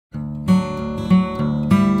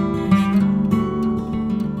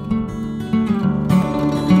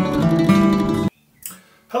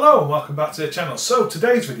Hello and welcome back to the channel. So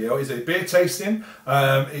today's video is a beer tasting.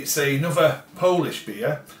 It's another Polish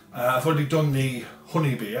beer. I've already done the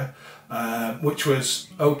honey beer, which was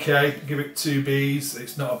okay. Give it 2 Bs.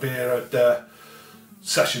 It's not a beer I'd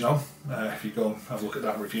session on, if you go and have a look at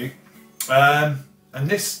that review. And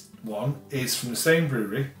this one is from the same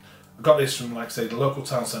brewery. I got this from, like I say, the local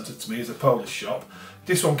town centre to me. It's a Polish shop.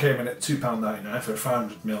 This one came in at £2.99 for a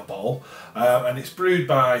 500ml bottle, and it's brewed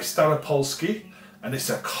by Staropolskie, and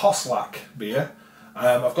it's a Kozlack beer.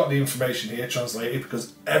 I've got the information here translated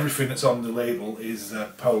because everything that's on the label is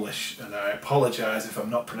Polish, and I apologise if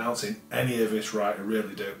I'm not pronouncing any of this right, I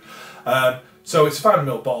really do. So it's a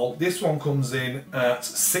 500ml bottle. This one comes in at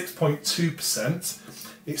 6.2%.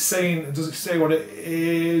 It's saying, does it say what it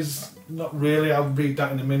is? Not really, I'll read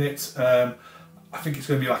that in a minute. I think it's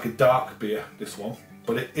going to be like a dark beer, this one,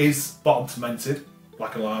 but it is bottom fermented,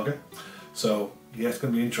 like a lager. So yeah, it's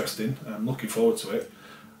going to be interesting. I'm looking forward to it.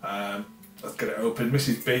 Let's get it open.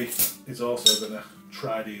 Mrs. B is also going to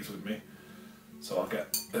try these with me. So I'll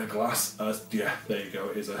get a glass. Yeah, there you go.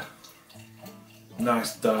 It is a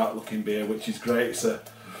nice dark looking beer, which is great. It's a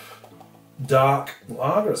dark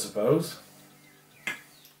lager, I suppose.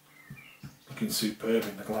 Looking superb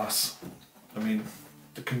in the glass. I mean,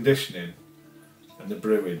 the conditioning and the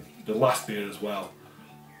brewing, the last beer as well,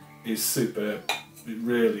 is superb. It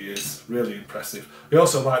really is, really impressive. I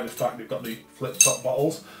also like the fact they've got the flip top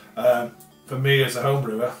bottles. For me as a home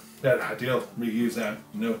brewer, they're ideal. Reuse them,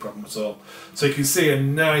 no problem at all. So you can see a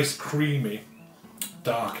nice creamy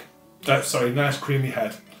nice creamy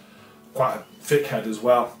head, quite a thick head as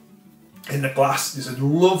well. In the glass, there's a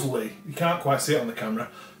lovely, you can't quite see it on the camera,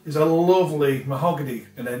 there's a lovely mahogany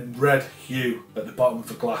and then red hue at the bottom of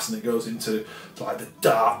the glass, and it goes into like the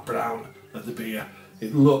dark brown of the beer.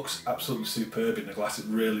 It looks absolutely superb in the glass, it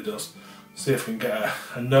really does. See if we can get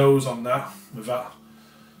a nose on that with that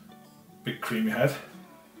big creamy head.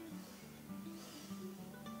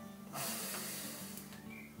 It's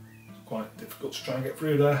quite difficult to try and get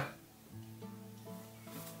through there.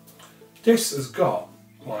 This has got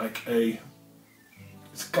like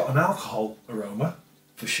it's got an alcohol aroma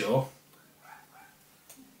for sure.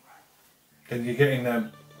 Then you're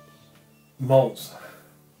getting malts.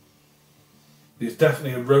 There's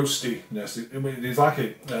definitely a roastiness. I mean, there's like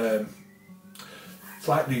a, it's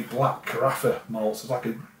like the black carafa malts. It's like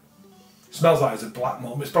it smells like it's a black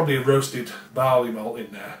malt. It's probably a roasted barley malt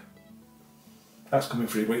in there. That's coming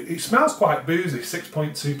through, but it smells quite boozy,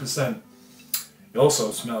 6.2%. It also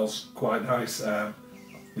smells quite nice.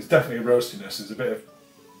 There's definitely a roastiness. There's a bit of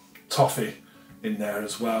toffee in there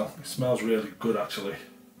as well. It smells really good actually.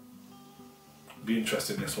 Be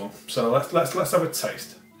interested in this one. So let's have a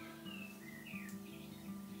taste.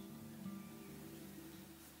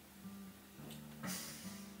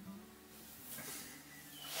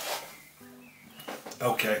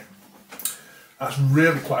 Okay, that's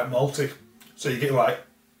really quite malty. So you get like,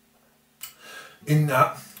 in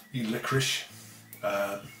that, you licorice,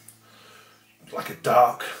 like a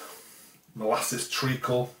dark molasses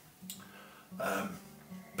treacle,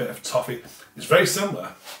 bit of toffee. It's very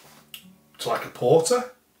similar to like a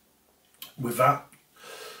porter with that,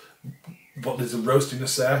 but there's a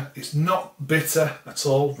roastiness there. It's not bitter at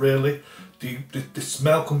all, really. The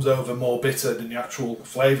smell comes over more bitter than the actual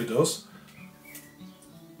flavour does.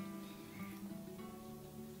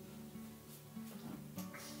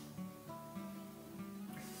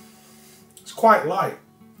 Quite light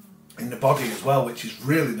in the body as well, which is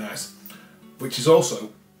really nice, which is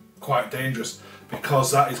also quite dangerous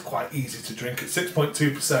because that is quite easy to drink. At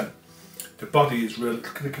 6.2%, the body is really,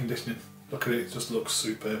 look at the conditioning, look at it, it just looks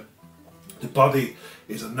superb. The body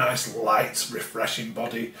is a nice light refreshing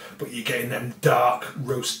body, but you're getting them dark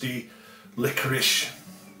roasty licorice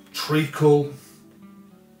treacle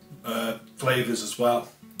flavours as well.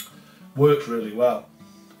 Works really well.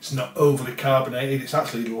 It's not overly carbonated, it's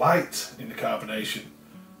actually light in the carbonation,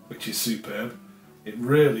 which is superb. It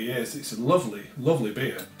really is. It's a lovely, lovely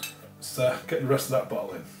beer. Let's get the rest of that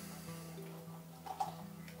bottle in.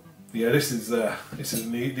 Yeah, this is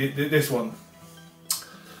neat. This one.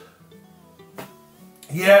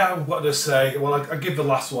 Yeah, what did I say? Well, I give the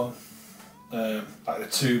last one like the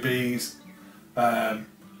 2 Bs.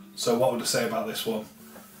 So what would I say about this one?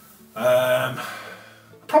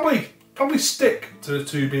 Probably stick to the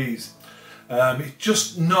 2 Bs. It's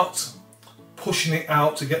just not pushing it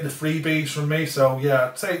out to get the 3 Bs from me. So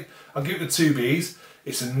yeah, I'll give it the 2 Bs.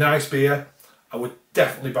 It's a nice beer. I would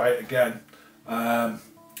definitely buy it again. And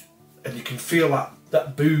you can feel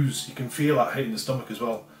that booze. You can feel that hitting the stomach as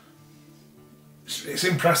well. It's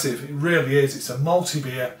impressive. It really is. It's a malty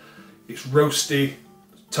beer. It's roasty,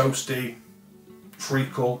 toasty,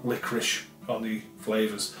 treacle, licorice on the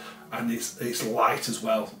flavours, and it's light as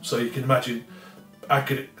well. So you can imagine I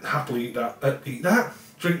could happily eat that,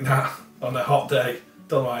 drink that on a hot day.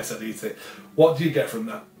 Don't know why I said eat it. What do you get from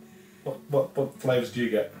that? What flavours do you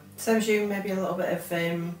get? Same as you, maybe a little bit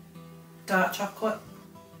of dark chocolate.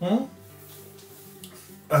 Hmm?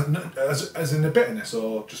 As in the bitterness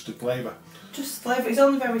or just the flavour? Just flavour. It's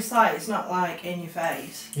only very slight. It's not like in your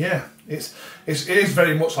face. Yeah, it is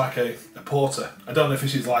very much like a porter. I don't know if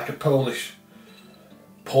this is like a Polish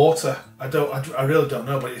porter. I really don't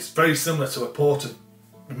know, but it's very similar to a porter,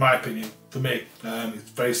 in my opinion. For me,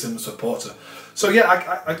 it's very similar to a porter. So yeah,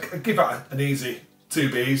 I give that an easy 2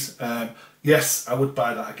 Bs. Yes, I would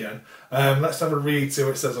buy that again. Let's have a read, see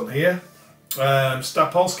what it says on here.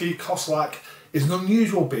 Staropolskie Kozlack is an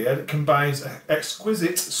unusual beer that combines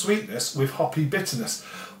exquisite sweetness with hoppy bitterness.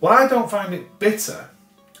 Well, I don't find it bitter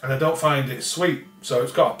and I don't find it sweet, so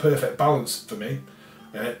it's got a perfect balance for me.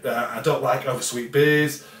 I don't like oversweet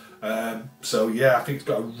beers, so yeah, I think it's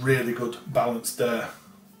got a really good balanced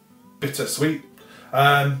bitter-sweet.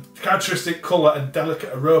 Characteristic colour and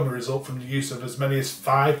delicate aroma result from the use of as many as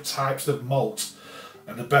 5 types of malt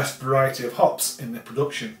and the best variety of hops in the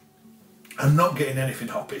production. I'm not getting anything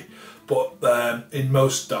hoppy, but in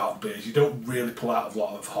most dark beers you don't really pull out a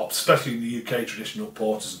lot of hops, especially in the UK traditional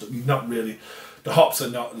porters. You're not really, the hops are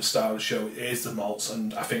not the star of the show, it is the malts,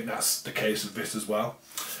 and I think that's the case with this as well.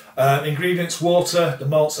 Ingredients: water, the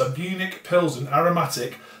malts are Munich, Pilsen,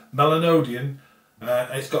 aromatic, Melanodian,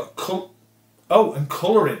 and it's got and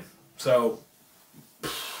colouring. So,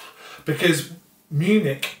 because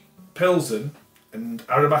Munich, Pilsen and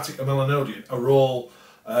aromatic and Melanodian are all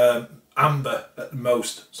amber at the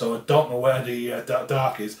most, so I don't know where the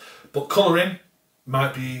dark is, but colouring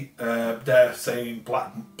might be they're saying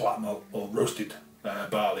black malt or roasted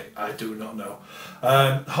barley. I do not know.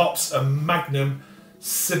 Hops are Magnum,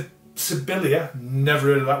 Sibylla, never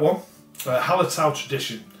heard of that one. Hallertau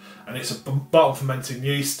Tradition, and it's a bottom fermenting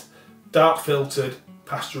yeast, dark filtered,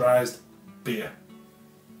 pasteurised beer.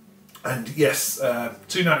 And yes,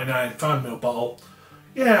 $2.99 5ml bottle.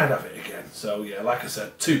 Yeah, I'd have it again. So yeah, like I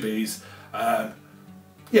said, 2 Bs.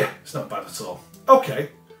 Yeah, it's not bad at all. Okay,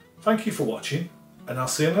 thank you for watching, and I'll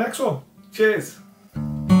see you in the next one. Cheers.